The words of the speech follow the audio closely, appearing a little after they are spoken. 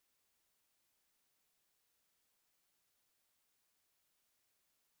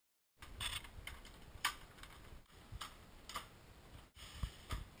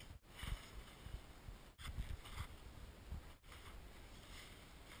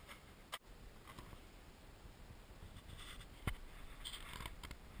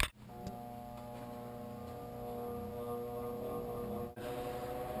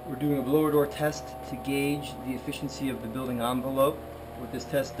doing a blower door test to gauge the efficiency of the building envelope. What this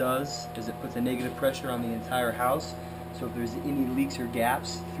test does is it puts a negative pressure on the entire house. So if there's any leaks or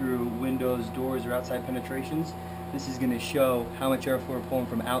gaps through windows, doors, or outside penetrations, this is going to show how much airflow we're pulling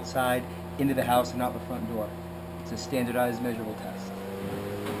from outside into the house and out the front door. It's a standardized measurable test.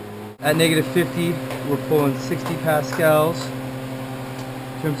 At -50, we're pulling 60 pascals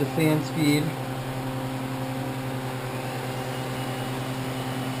in terms of fan speed.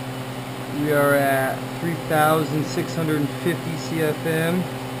 We are at 3,650 CFM,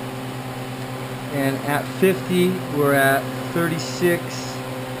 and at 50 we're at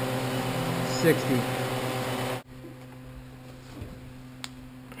 3660.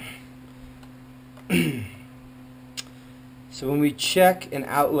 So when we check an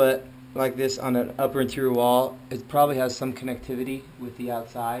outlet like this on an upper interior wall, it probably has some connectivity with the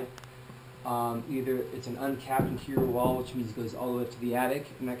outside. Either it's an uncapped interior wall, which means it goes all the way up to the attic,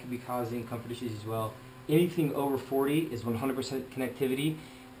 and that could be causing comfort issues as well. Anything over 40 is 100% connectivity.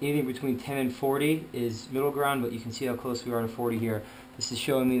 Anything between 10 and 40 is middle ground, but you can see how close we are to 40 here. This is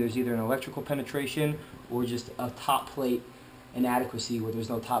showing me there's either an electrical penetration or just a top plate inadequacy where there's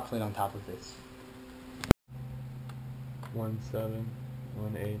no top plate on top of this.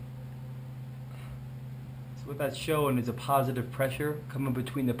 1718. So what that's showing is a positive pressure coming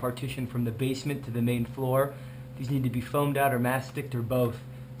between the partition from the basement to the main floor. These need to be foamed out or masticed or both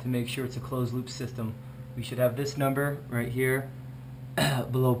to make sure it's a closed loop system. We should have this number right here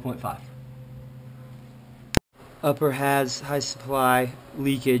below 0.5. Upper has high supply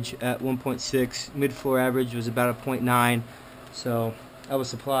leakage at 1.6. Mid-floor average was about a 0.9. So that was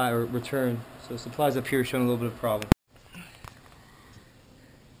supply or return. So supplies up here showing a little bit of a problem.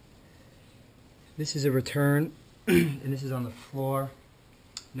 This is a return, and this is on the floor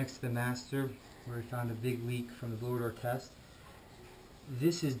next to the master where we found a big leak from the blower door test.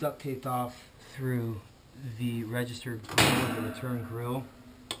 This is duct taped off through the register grill, the return grill.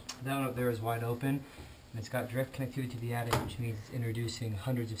 That one up there is wide open, and it's got direct connectivity to the attic, which means it's introducing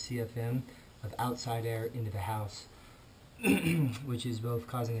hundreds of CFM of outside air into the house, which is both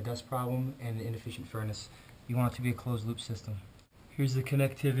causing a dust problem and an inefficient furnace. You want it to be a closed loop system. Here's the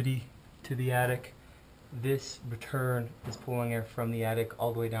connectivity to the attic. This return is pulling air from the attic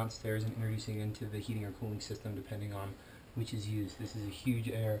all the way downstairs and introducing it into the heating or cooling system depending on which is used. This is a huge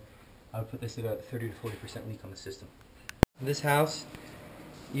error. I would put this at a 30 to 40% leak on the system. This house,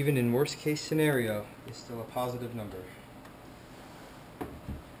 even in worst case scenario, is still a positive number,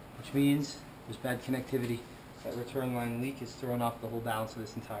 which means there's bad connectivity. That return line leak is throwing off the whole balance of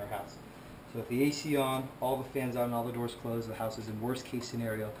this entire house. So with the AC on, all the fans on, and all the doors closed, the house is in worst case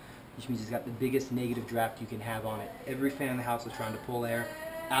scenario, which means it's got the biggest negative draft you can have on it. Every fan in the house is trying to pull air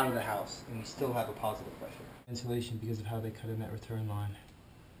out of the house, and we still have a positive pressure. Insulation because of how they cut in that return line.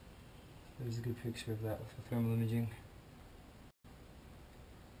 There's a good picture of that with the thermal imaging.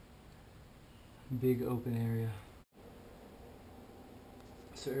 Big open area.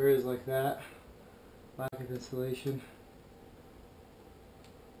 So areas like that, lack of insulation.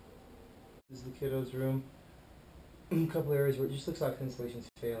 This is the kiddos' room. A couple areas where it just looks like the insulation's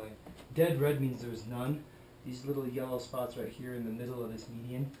failing. Dead red means there's none. These little yellow spots right here in the middle of this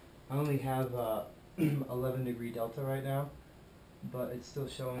median. I only have 11-degree delta right now, but it's still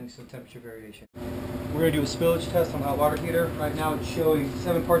showing some temperature variation. We're going to do a spillage test on the hot water heater. Right now it's showing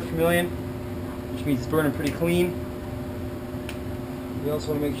 7 parts per million, which means it's burning pretty clean. We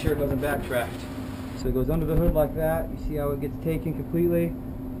also want to make sure it doesn't backdraft. So it goes under the hood like that. You see how it gets taken completely.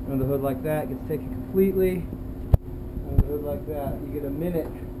 Under the hood like that, it gets taken completely. Under the hood like that. You get a minute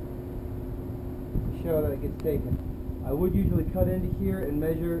to show that it gets taken. I would usually cut into here and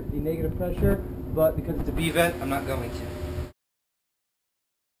measure the negative pressure, but because it's a B vent, I'm not going to.